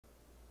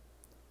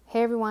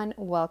Hey everyone,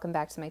 welcome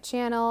back to my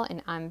channel,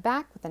 and I'm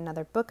back with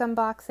another book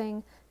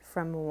unboxing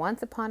from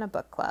Once Upon a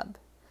Book Club.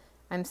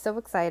 I'm so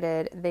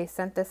excited. They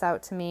sent this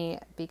out to me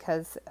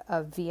because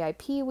of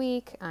VIP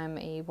week. I'm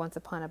a Once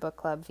Upon a Book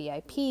Club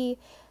VIP,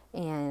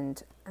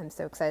 and I'm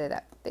so excited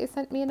that they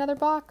sent me another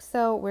box.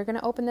 So we're going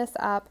to open this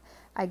up.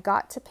 I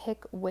got to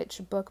pick which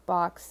book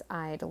box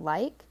I'd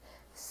like,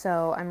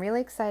 so I'm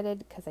really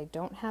excited because I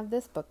don't have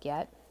this book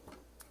yet.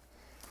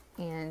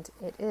 And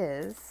it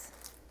is,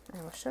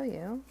 I will show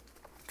you,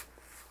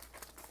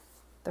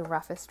 The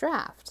Roughest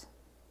Draft.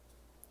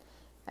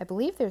 I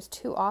believe there's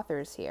two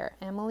authors here,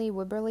 Emily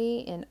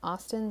Wibberley and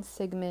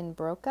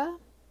Siegemund-Broka.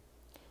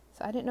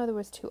 So I didn't know there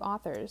was two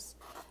authors.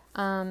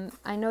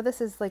 I know this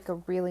is like a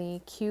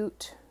really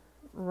cute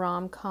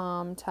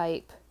rom-com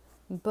type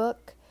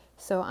book,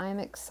 so I'm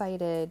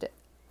excited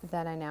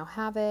that I now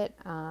have it.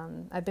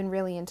 I've been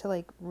really into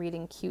like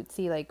reading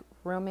cutesy like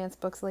romance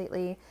books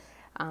lately.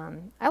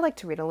 I like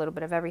to read a little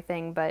bit of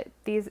everything, but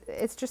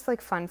it's just like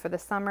fun for the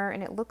summer,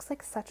 and it looks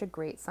like such a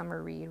great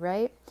summer read,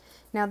 right?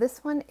 Now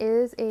this one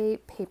is a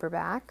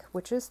paperback,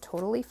 which is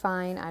totally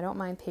fine. I don't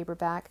mind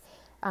paperback.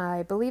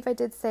 I believe I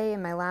did say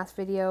in my last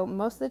video,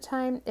 most of the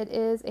time it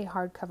is a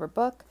hardcover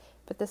book,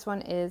 but this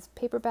one is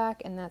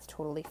paperback, and that's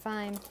totally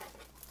fine.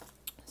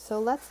 So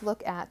let's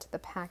look at the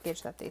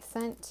package that they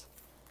sent,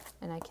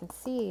 and I can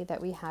see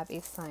that we have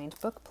a signed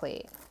book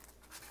plate.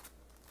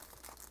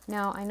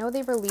 Now, I know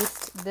they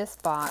released this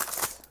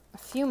box a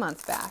few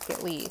months back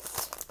at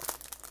least,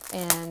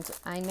 and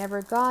I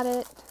never got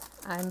it.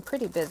 I'm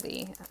pretty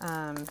busy.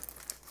 Let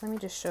me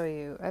just show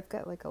you. I've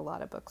got like a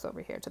lot of books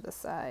over here to the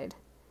side,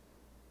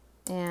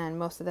 and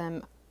most of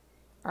them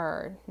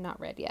are not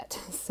read yet.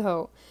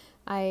 So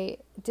I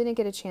didn't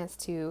get a chance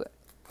to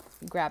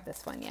grab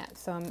this one yet.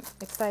 So I'm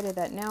excited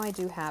that now I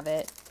do have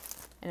it,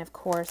 and of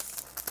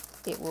course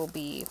it will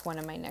be one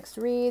of my next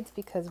reads,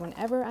 because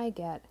whenever I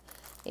get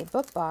a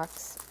book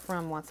box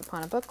from Once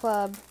Upon a Book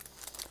Club,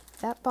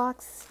 that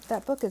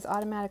book is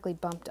automatically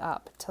bumped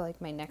up to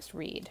like my next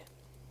read,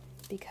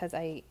 because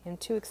I am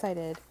too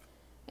excited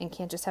and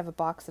can't just have a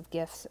box of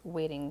gifts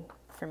waiting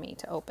for me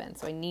to open.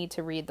 So I need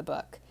to read the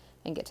book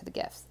and get to the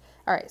gifts.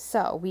 All right,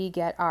 so we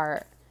get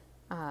our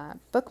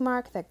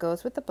bookmark that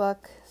goes with the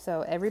book.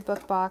 So every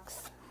book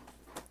box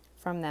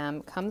from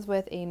them comes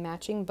with a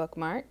matching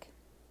bookmark.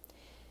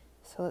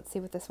 So let's see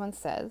what this one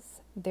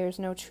says. There's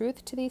no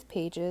truth to these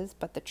pages,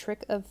 but the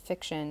trick of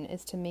fiction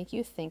is to make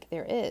you think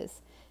there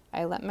is.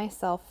 I let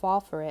myself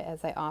fall for it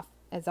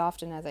as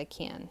often as I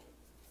can.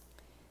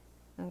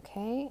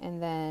 Okay,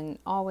 and then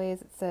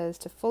always it says,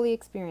 to fully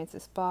experience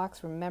this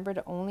box, remember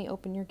to only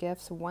open your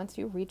gifts once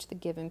you reach the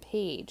given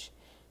page.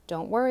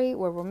 Don't worry,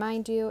 we'll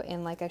remind you,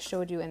 and like I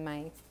showed you in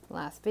my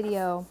last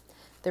video,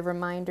 the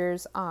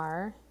reminders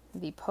are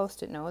the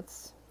post-it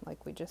notes,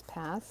 like we just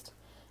passed.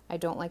 I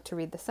don't like to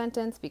read the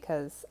sentence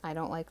because I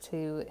don't like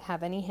to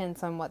have any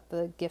hints on what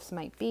the gifts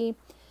might be.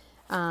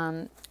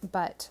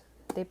 But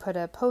they put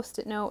a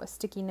post-it note, a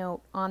sticky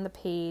note on the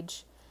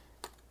page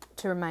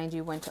to remind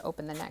you when to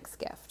open the next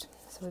gift.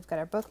 So we've got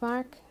our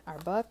bookmark, our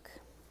book,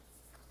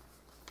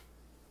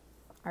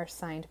 our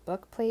signed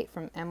book plate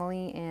from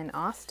Emily and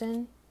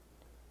Austin.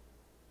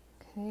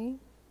 Okay.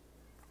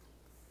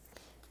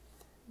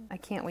 I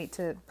can't wait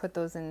to put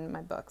those in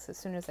my books as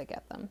soon as I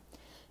get them.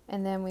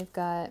 And then we've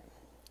got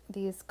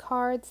these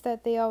cards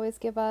that they always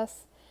give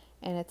us,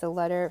 and it's a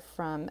letter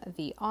from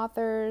the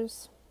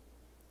authors.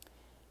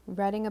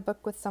 Writing a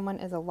book with someone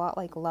is a lot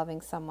like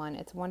loving someone.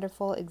 It's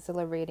wonderful,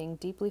 exhilarating,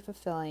 deeply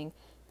fulfilling,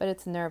 but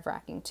it's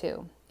nerve-wracking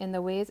too, in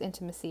the ways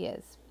intimacy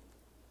is.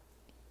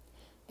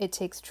 It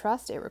takes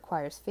trust, it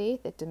requires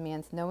faith, it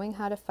demands knowing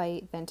how to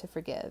fight, then to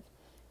forgive.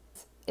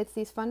 It's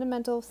these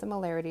fundamental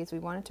similarities we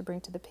wanted to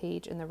bring to the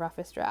page in The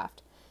Roughest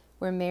Draft.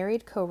 We're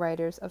married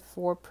co-writers of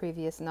 4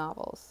 previous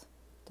novels.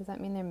 Does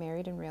that mean they're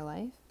married in real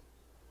life?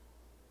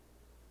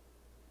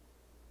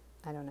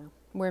 I don't know.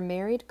 We're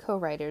married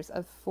co-writers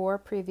of 4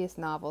 previous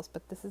novels,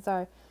 but this is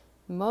our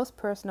most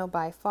personal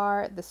by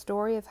far, the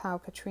story of how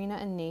Katrina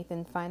and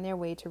Nathan find their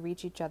way to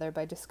reach each other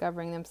by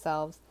discovering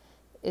themselves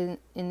in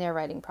their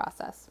writing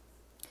process.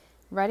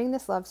 Writing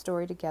this love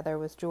story together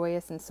was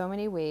joyous in so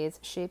many ways,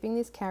 shaping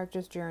these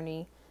characters'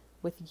 journey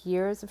with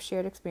years of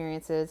shared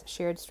experiences,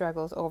 shared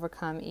struggles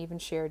overcome, even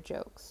shared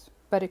jokes.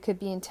 But it could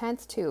be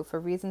intense too, for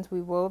reasons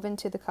we wove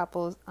into the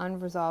couple's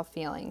unresolved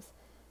feelings.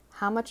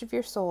 How much of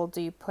your soul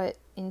do you put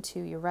into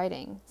your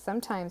writing?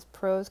 Sometimes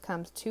prose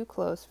comes too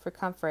close for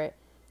comfort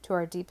to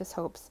our deepest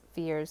hopes,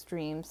 fears,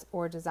 dreams,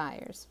 or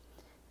desires.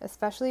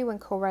 Especially when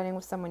co-writing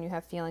with someone you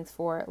have feelings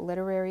for,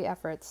 literary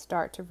efforts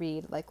start to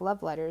read like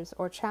love letters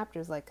or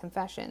chapters like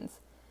confessions.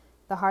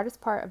 The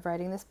hardest part of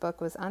writing this book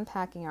was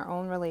unpacking our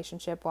own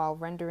relationship while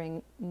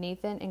rendering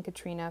Nathan and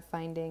Katrina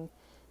finding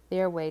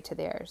their way to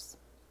theirs.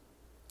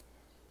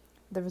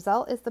 The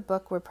result is the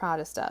book we're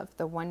proudest of,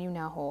 the one you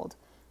now hold.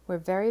 We're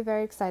very,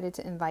 very excited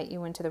to invite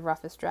you into The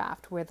Roughest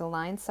Draft, where the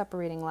lines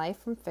separating life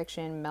from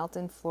fiction melt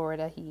in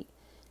Florida heat.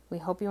 We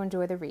hope you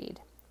enjoy the read.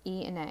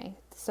 E and A.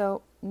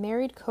 So,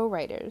 married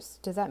co-writers,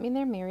 does that mean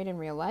they're married in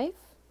real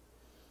life?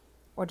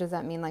 Or does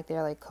that mean like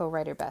they're like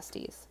co-writer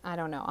besties? I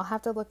don't know. I'll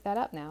have to look that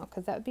up now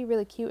because that would be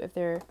really cute if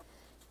they're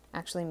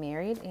actually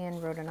married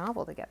and wrote a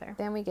novel together.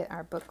 Then we get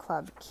our book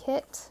club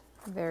kit.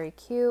 Very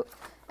cute.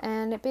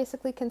 And it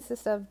basically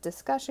consists of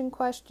discussion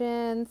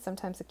questions,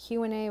 sometimes a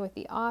Q&A with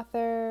the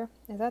author.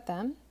 Is that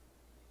them?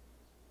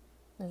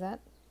 Is that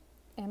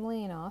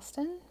Emily and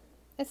Austin?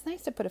 It's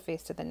nice to put a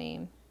face to the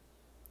name.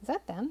 Is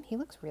that them? He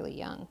looks really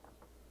young.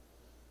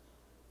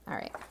 All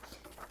right.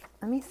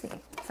 Let me see.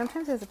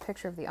 Sometimes there's a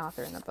picture of the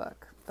author in the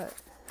book, but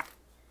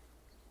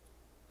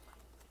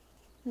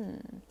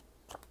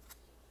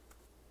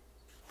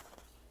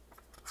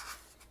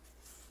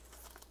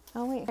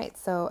oh wait. Right,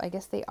 so I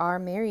guess they are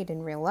married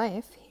in real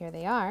life. Here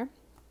they are.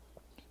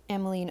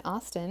 Emily and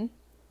Austin.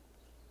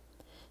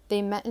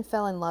 They met and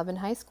fell in love in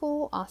high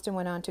school. Austin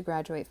went on to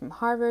graduate from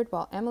Harvard,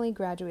 while Emily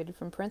graduated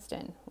from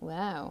Princeton.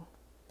 Wow.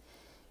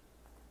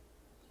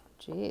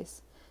 Jeez.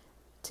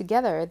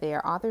 Together, they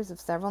are authors of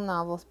several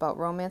novels about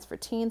romance for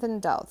teens and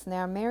adults. They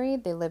are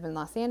married. They live in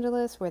Los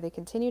Angeles, where they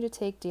continue to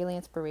take daily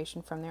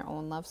inspiration from their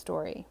own love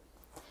story.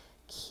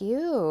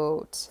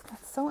 Cute.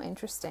 That's so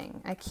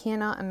interesting. I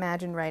cannot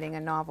imagine writing a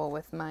novel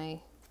with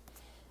my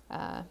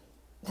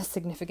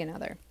significant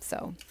other,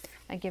 so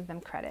I give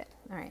them credit.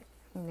 All right.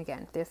 And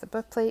again, there's the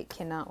book plate.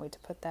 Cannot wait to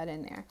put that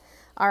in there.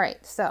 All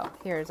right, so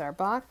here's our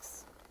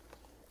box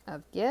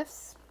of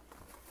gifts.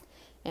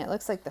 And it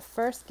looks like the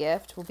first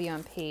gift will be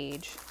on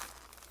page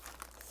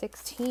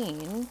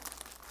 16.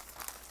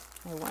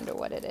 I wonder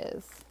what it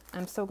is.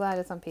 I'm so glad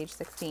it's on page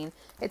 16.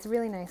 It's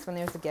really nice when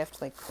there's a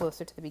gift like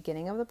closer to the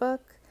beginning of the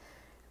book,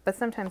 but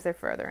sometimes they're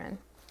further in.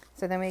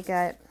 So then we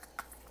got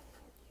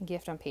a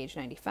gift on page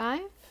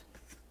 95,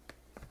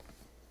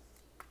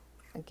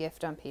 a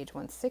gift on page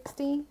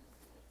 160,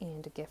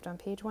 and a gift on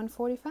page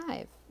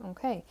 145.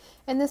 Okay,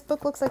 and this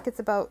book looks like it's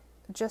about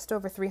just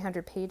over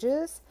 300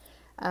 pages.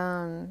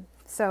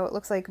 So it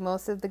looks like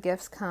most of the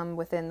gifts come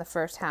within the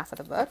first half of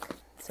the book,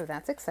 so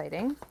that's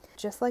exciting.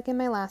 Just like in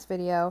my last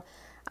video,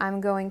 I'm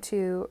going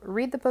to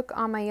read the book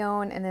on my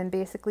own and then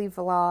basically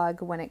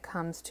vlog when it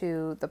comes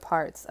to the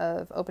parts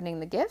of opening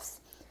the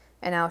gifts,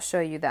 and I'll show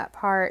you that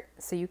part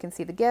so you can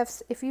see the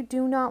gifts. If you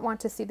do not want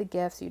to see the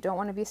gifts, you don't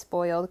want to be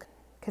spoiled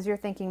because you're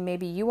thinking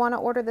maybe you want to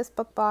order this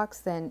book box,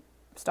 then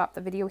stop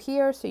the video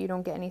here so you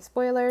don't get any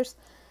spoilers.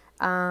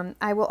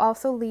 I will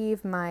also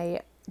leave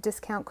my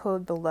discount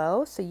code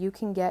below so you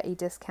can get a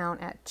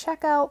discount at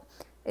checkout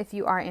if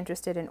you are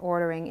interested in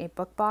ordering a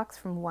book box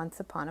from Once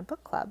Upon a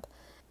Book Club.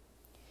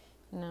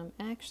 And I'm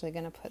actually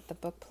going to put the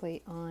book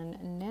plate on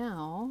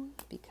now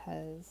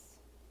because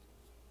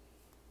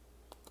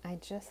I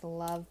just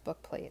love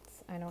book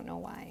plates. I don't know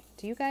why.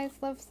 Do you guys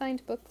love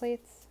signed book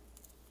plates?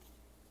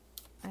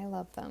 I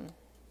love them.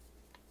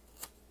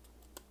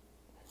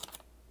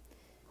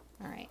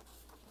 All right.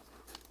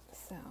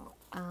 So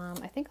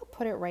I think I'll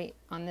put it right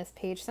on this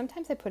page.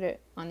 Sometimes I put it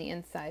on the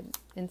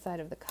inside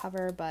of the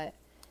cover, but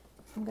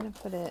I'm going to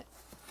put it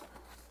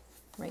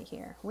right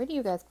here. Where do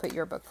you guys put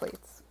your book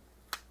plates?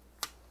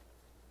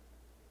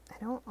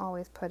 I don't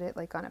always put it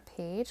like on a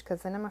page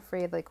because then I'm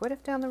afraid like what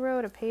if down the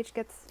road a page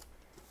gets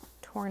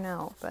torn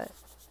out, but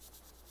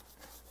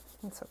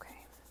it's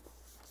okay.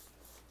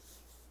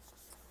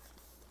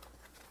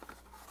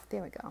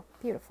 There we go.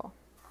 Beautiful.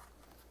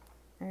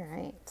 All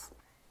right.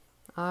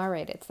 All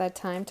right, it's that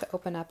time to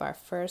open up our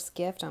first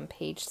gift on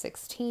page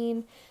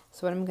 16.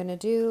 So what I'm going to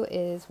do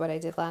is what I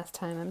did last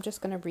time. I'm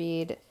just going to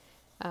read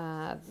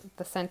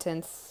the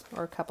sentence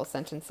or a couple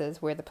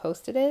sentences where the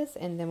post-it is,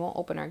 and then we'll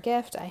open our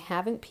gift. I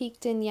haven't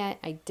peeked in yet.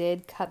 I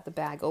did cut the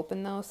bag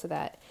open though, so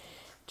that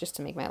just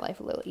to make my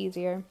life a little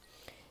easier.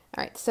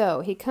 All right,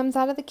 so he comes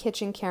out of the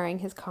kitchen carrying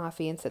his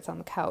coffee and sits on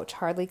the couch,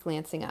 hardly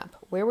glancing up.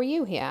 Where were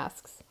you? He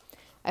asks.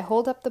 I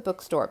hold up the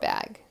bookstore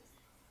bag.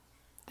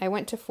 I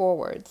went to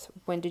Forwards.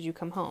 When did you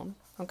come home?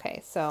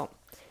 Okay, so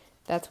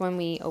that's when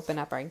we open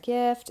up our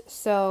gift.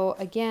 So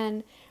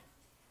again,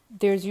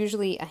 there's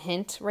usually a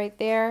hint right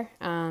there.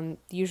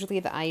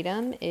 Usually the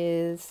item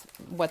is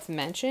what's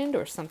mentioned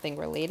or something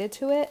related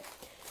to it.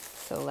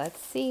 So let's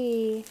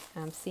see.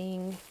 I'm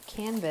seeing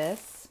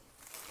canvas.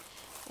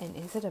 And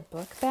is it a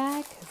book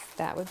bag? 'Cause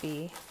that would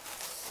be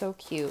so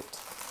cute.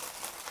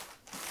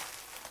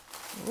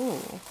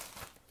 Ooh.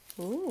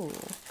 Ooh.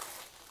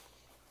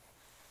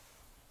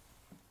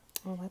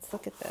 Oh, let's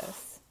look at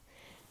this.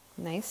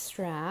 Nice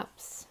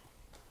straps.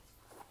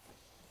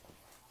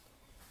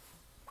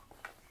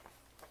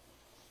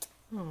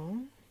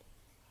 Oh.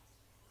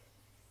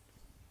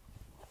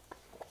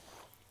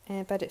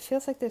 But it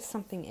feels like there's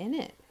something in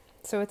it.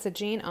 So it's a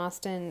Jane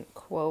Austen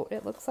quote,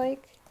 it looks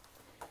like.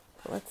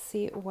 Let's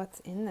see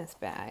what's in this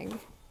bag.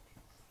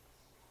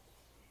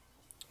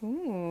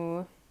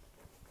 Ooh.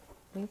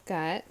 We've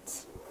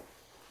got...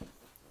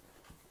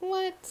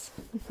 What?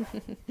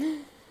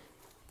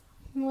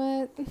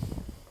 What?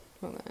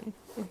 Hold on.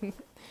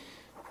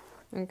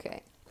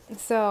 Okay.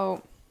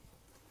 So,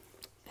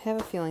 I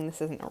have a feeling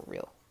this isn't a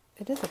real...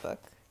 It is a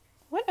book.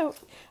 What? Oh,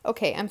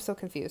 okay, I'm so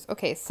confused.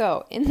 Okay,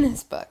 so in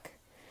this book,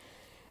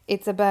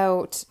 It's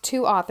about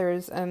two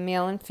authors, a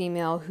male and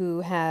female,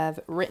 who have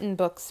written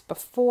books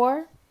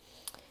before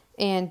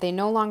and they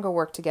no longer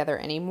work together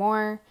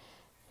anymore.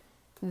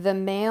 The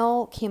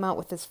male came out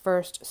with his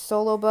first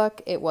solo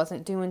book. It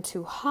wasn't doing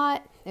too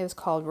hot. It was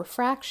called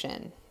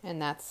Refraction,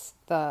 and that's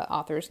the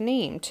author's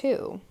name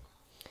too.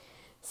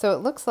 So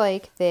it looks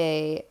like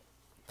they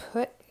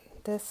put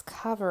this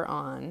cover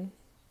on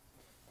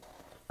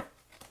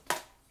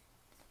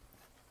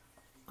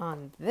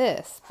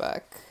this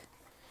book.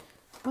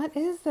 What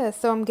is this?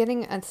 So I'm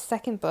getting a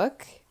second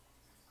book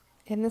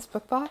in this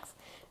book box.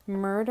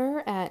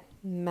 Murder at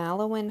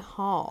Mallowan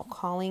Hall,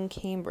 Calling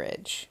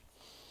Cambridge.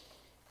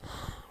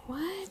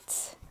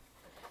 What?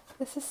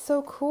 This is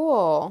so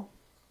cool.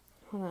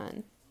 Hold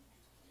on.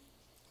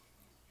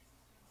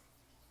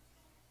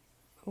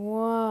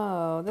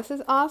 Whoa, this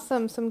is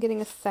awesome. So I'm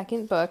getting a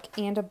second book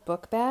and a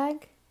book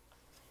bag.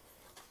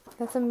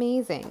 That's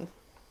amazing.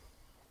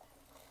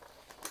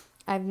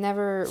 I've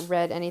never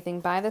read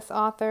anything by this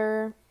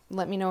author.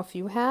 Let me know if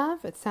you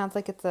have. It sounds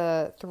like it's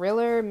a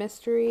thriller,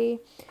 mystery.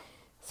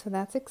 So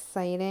that's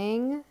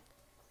exciting.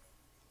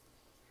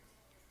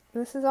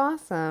 This is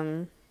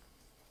awesome.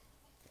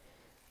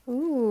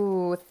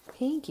 Ooh,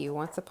 thank you.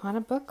 Once Upon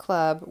a Book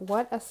Club.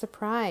 What a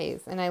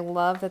surprise. And I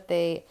love that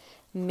they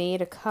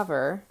made a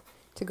cover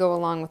to go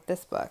along with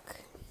this book.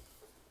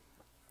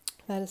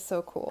 That is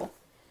so cool.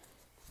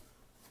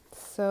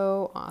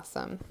 So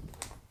awesome.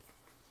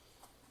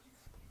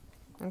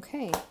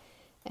 Okay.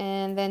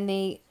 And then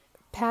they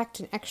packed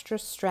an extra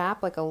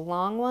strap, like a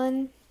long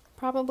one,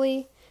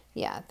 probably.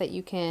 Yeah, that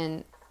you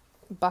can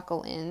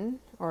buckle in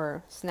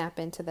or snap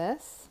into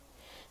this.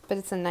 But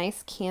it's a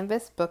nice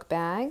canvas book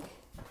bag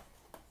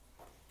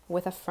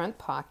with a front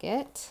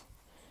pocket.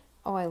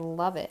 Oh, I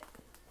love it.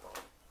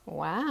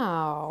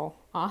 Wow.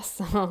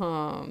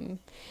 Awesome.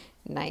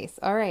 Nice.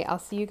 All right, I'll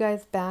see you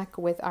guys back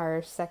with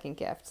our second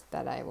gift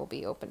that I will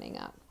be opening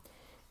up.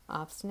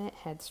 Obstinate,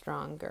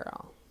 Headstrong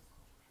Girl.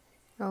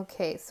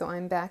 Okay, so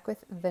I'm back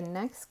with the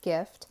next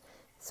gift.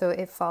 So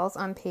it falls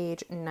on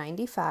page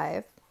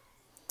 95.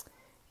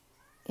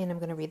 And I'm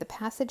going to read the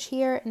passage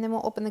here, and then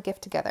we'll open the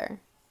gift together.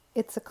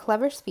 It's a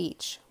clever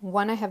speech,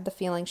 one I have the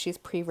feeling she's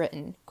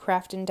pre-written,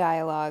 crafting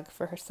dialogue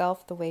for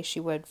herself the way she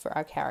would for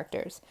our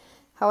characters.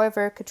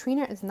 However,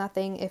 Katrina is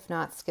nothing if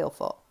not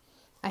skillful.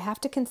 I have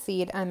to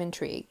concede I'm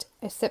intrigued.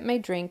 I sip my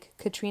drink,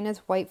 Katrina's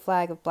white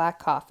flag of black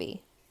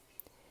coffee.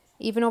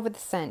 Even over the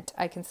scent,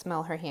 I can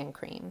smell her hand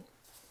cream.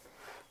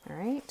 All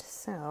right,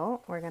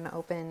 so we're going to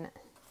open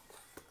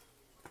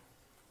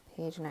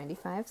page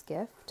 95's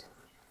gift.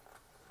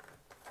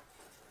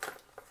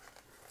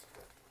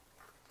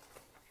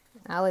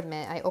 I'll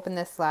admit, I opened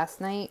this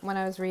last night when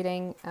I was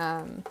reading,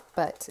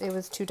 but it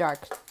was too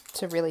dark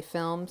to really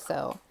film,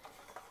 so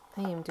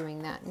I am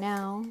doing that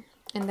now.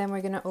 And then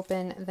we're going to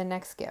open the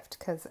next gift,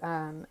 because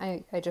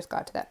I just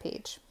got to that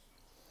page.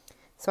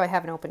 So I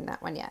haven't opened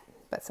that one yet.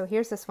 But so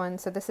here's this one.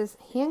 So this is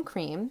hand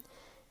cream,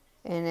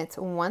 and it's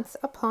Once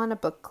Upon a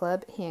Book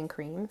Club hand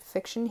cream,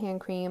 fiction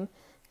hand cream,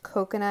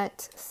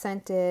 coconut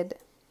scented,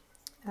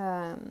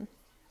 and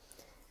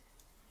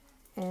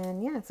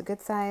yeah, it's a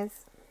good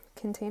size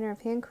container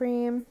of hand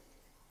cream.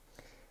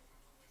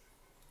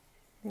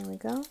 There we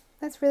go.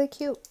 That's really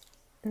cute.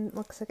 And it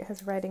looks like it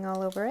has writing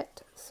all over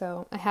it.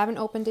 So I haven't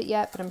opened it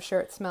yet, but I'm sure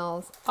it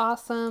smells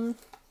awesome.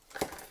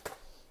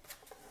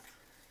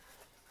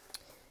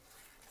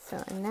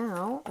 So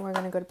now we're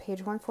going to go to page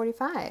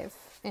 145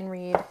 and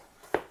read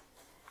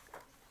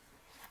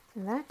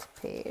that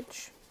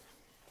page.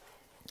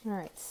 All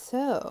right,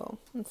 so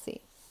let's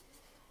see.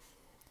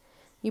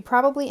 You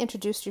probably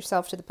introduced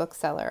yourself to the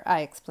bookseller,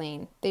 I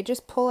explain. They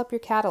just pull up your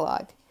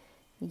catalog.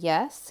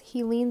 Yes,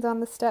 he leans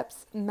on the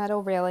steps,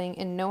 metal railing,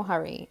 in no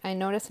hurry. I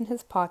notice in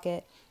his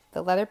pocket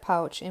the leather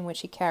pouch in which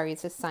he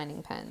carries his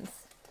signing pens.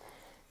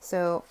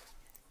 So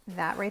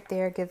that right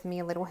there gives me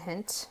a little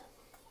hint.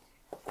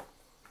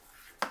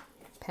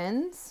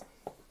 Pens,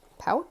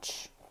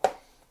 pouch.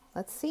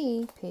 Let's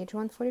see, page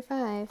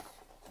 145.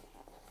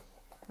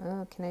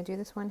 Oh, can I do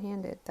this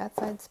one-handed? That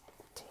side's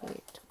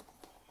taped.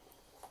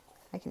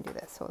 I can do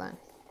this, hold on.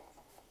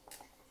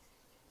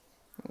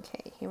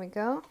 Okay, here we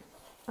go.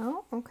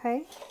 Oh,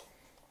 okay.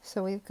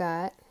 So we've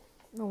got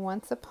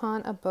Once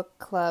Upon a Book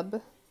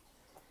Club.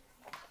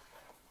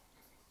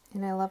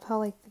 And I love how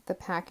like the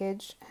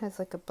package has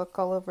like a book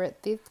all over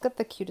it. They've got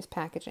the cutest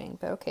packaging,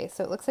 but okay.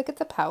 So it looks like it's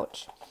a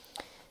pouch.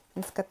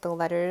 And it's got the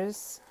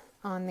letters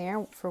on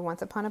there for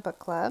Once Upon a Book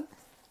Club.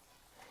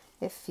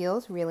 It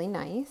feels really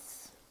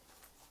nice.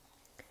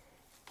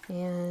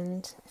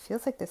 And it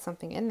feels like there's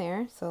something in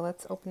there, so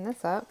let's open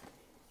this up.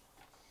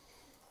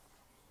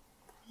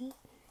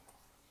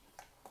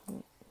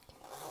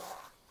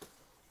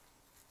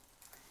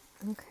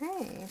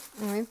 Okay,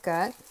 and we've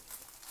got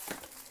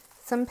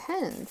some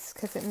pens,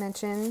 because it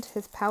mentioned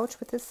his pouch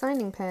with his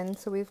signing pen,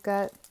 so we've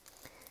got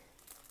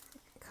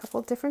a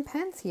couple different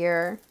pens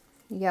here.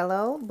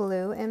 Yellow,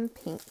 blue, and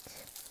pink.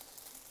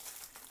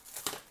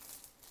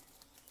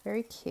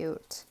 Very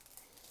cute.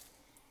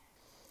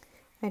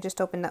 I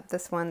just opened up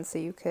this one so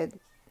you could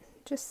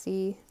just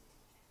see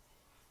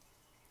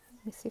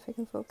Let me see if I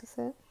can focus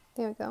it.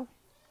 There we go.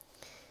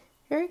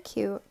 Very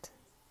cute.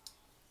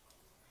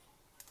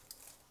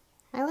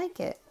 I like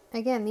it.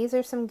 Again, these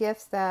are some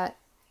gifts that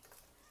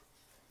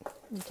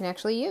you can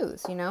actually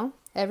use, you know?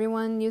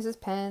 Everyone uses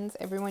pens,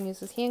 everyone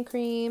uses hand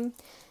cream.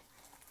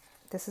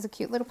 This is a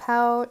cute little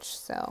pouch,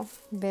 so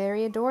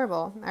very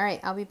adorable. All right,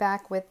 I'll be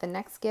back with the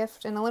next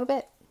gift in a little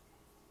bit.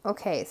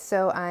 Okay,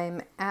 so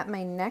I'm at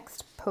my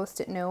next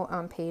Post-it note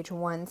on page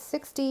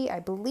 160. I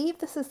believe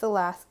this is the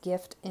last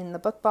gift in the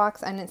book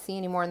box. I didn't see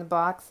any more in the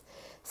box.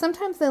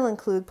 Sometimes they'll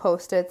include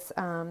Post-its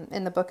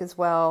in the book as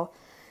well.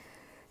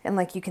 And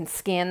like you can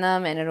scan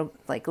them and it'll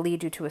like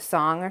lead you to a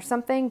song or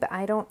something, but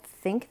I don't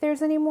think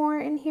there's any more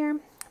in here.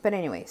 But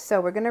anyway,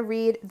 so we're gonna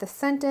read the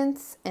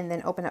sentence and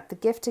then open up the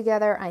gift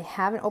together. I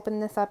haven't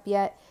opened this up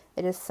yet.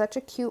 It is such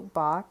a cute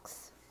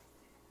box.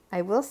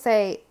 I will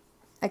say,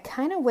 I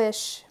kind of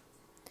wish,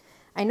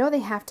 I know they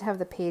have to have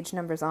the page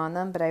numbers on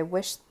them, but I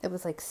wish it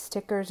was like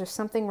stickers or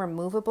something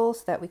removable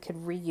so that we could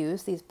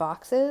reuse these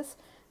boxes,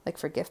 like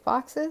for gift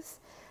boxes,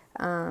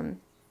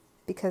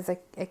 because I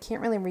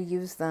can't really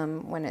reuse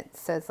them when it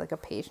says like a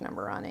page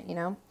number on it, you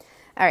know?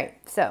 All right,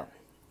 so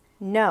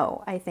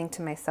no, I think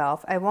to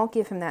myself, I won't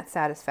give him that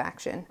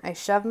satisfaction. I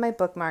shoved my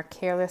bookmark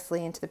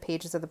carelessly into the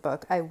pages of the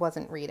book I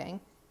wasn't reading.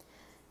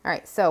 All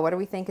right, so what do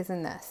we think is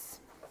in this?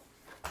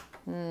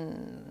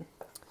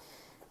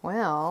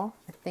 Well,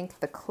 I think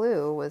the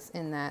clue was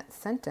in that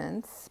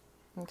sentence.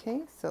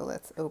 Okay, so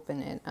let's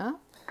open it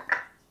up.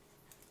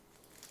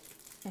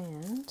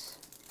 And,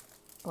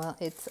 well,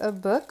 it's a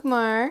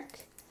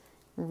bookmark.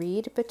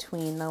 Read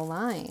between the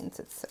lines,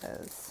 it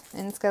says.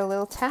 And it's got a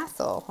little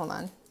tassel. Hold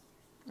on.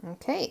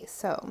 Okay,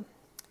 so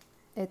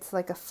it's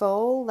like a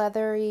faux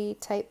leathery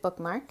type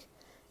bookmark.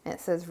 And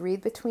it says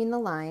read between the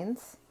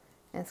lines.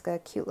 And it's got a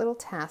cute little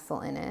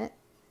tassel in it.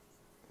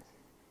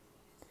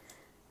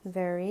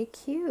 Very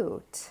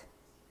cute.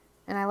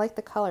 And I like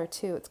the color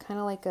too. It's kind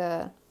of like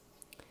a,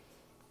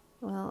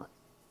 well,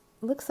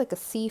 it looks like a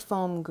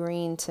seafoam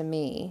green to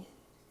me.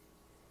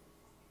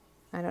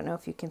 I don't know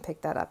if you can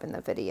pick that up in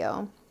the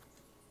video.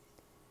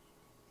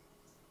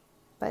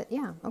 But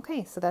yeah,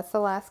 okay, so that's the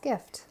last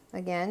gift.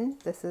 Again,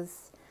 this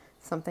is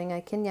something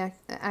I can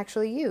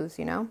actually use,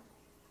 you know?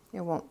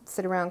 It won't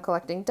sit around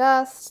collecting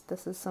dust.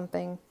 This is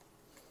something,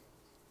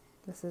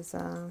 this is,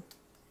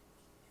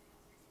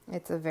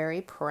 it's a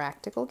very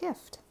practical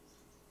gift.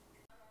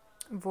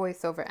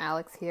 Voiceover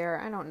Alex here.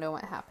 I don't know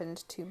what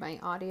happened to my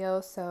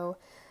audio, so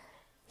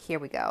here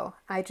we go.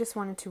 I just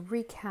wanted to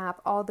recap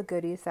all the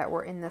goodies that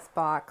were in this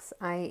box.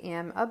 I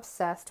am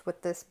obsessed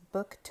with this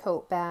book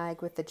tote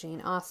bag with the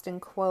Jane Austen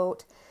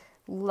quote.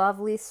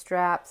 Lovely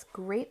straps,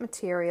 great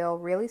material,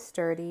 really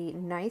sturdy,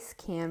 nice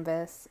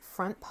canvas,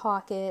 front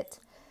pocket.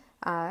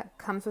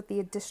 Comes with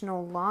the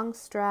additional long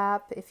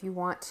strap if you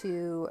want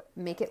to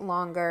make it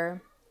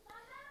longer.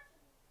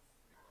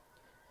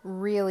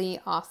 Really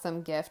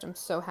awesome gift. I'm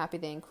so happy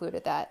they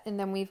included that. And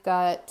then we've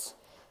got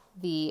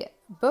the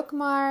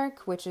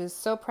bookmark, which is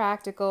so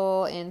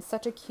practical in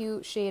such a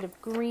cute shade of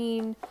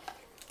green.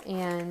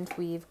 And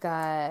we've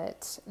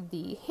got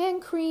the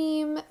hand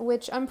cream,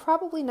 which I'm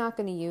probably not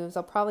going to use.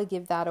 I'll probably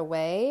give that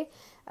away.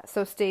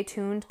 So stay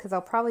tuned because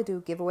I'll probably do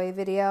a giveaway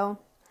video.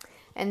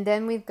 And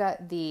then we've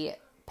got the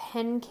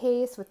pen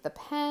case with the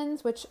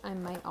pens, which I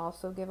might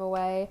also give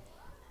away.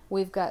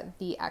 We've got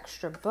the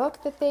extra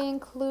book that they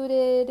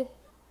included.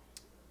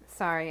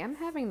 Sorry, I'm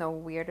having the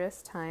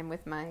weirdest time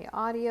with my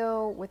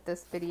audio with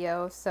this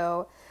video.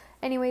 So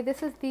anyway,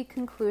 this is the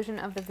conclusion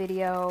of the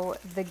video.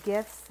 The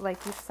gifts,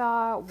 like you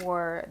saw,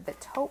 were the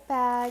tote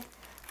bag,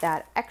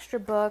 that extra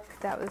book.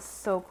 That was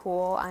so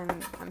cool.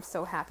 I'm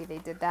so happy they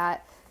did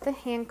that. The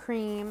hand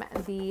cream,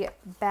 the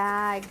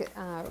bag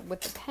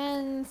with the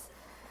pens.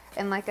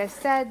 And like I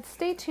said,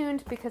 stay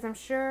tuned because I'm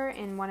sure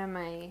in one of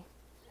my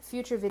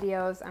future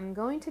videos, I'm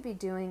going to be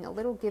doing a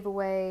little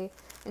giveaway,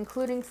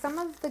 including some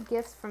of the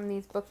gifts from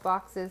these book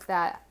boxes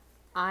that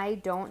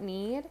I don't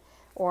need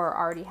or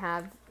already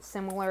have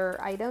similar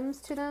items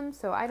to them,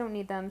 so I don't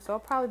need them, so I'll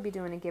probably be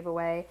doing a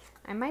giveaway.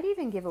 I might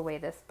even give away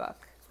this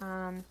book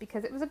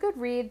because it was a good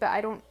read, but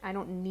I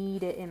don't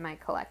need it in my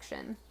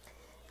collection.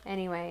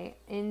 Anyway,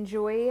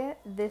 enjoy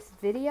this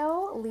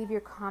video. Leave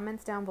your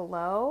comments down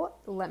below.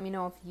 Let me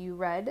know if you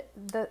read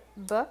the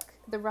book,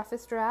 The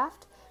Roughest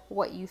Draft,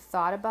 what you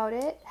thought about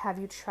it. Have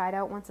you tried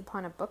out Once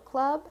Upon a Book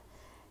Club?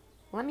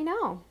 Let me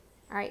know.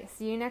 All right,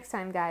 see you next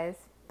time, guys.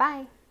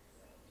 Bye.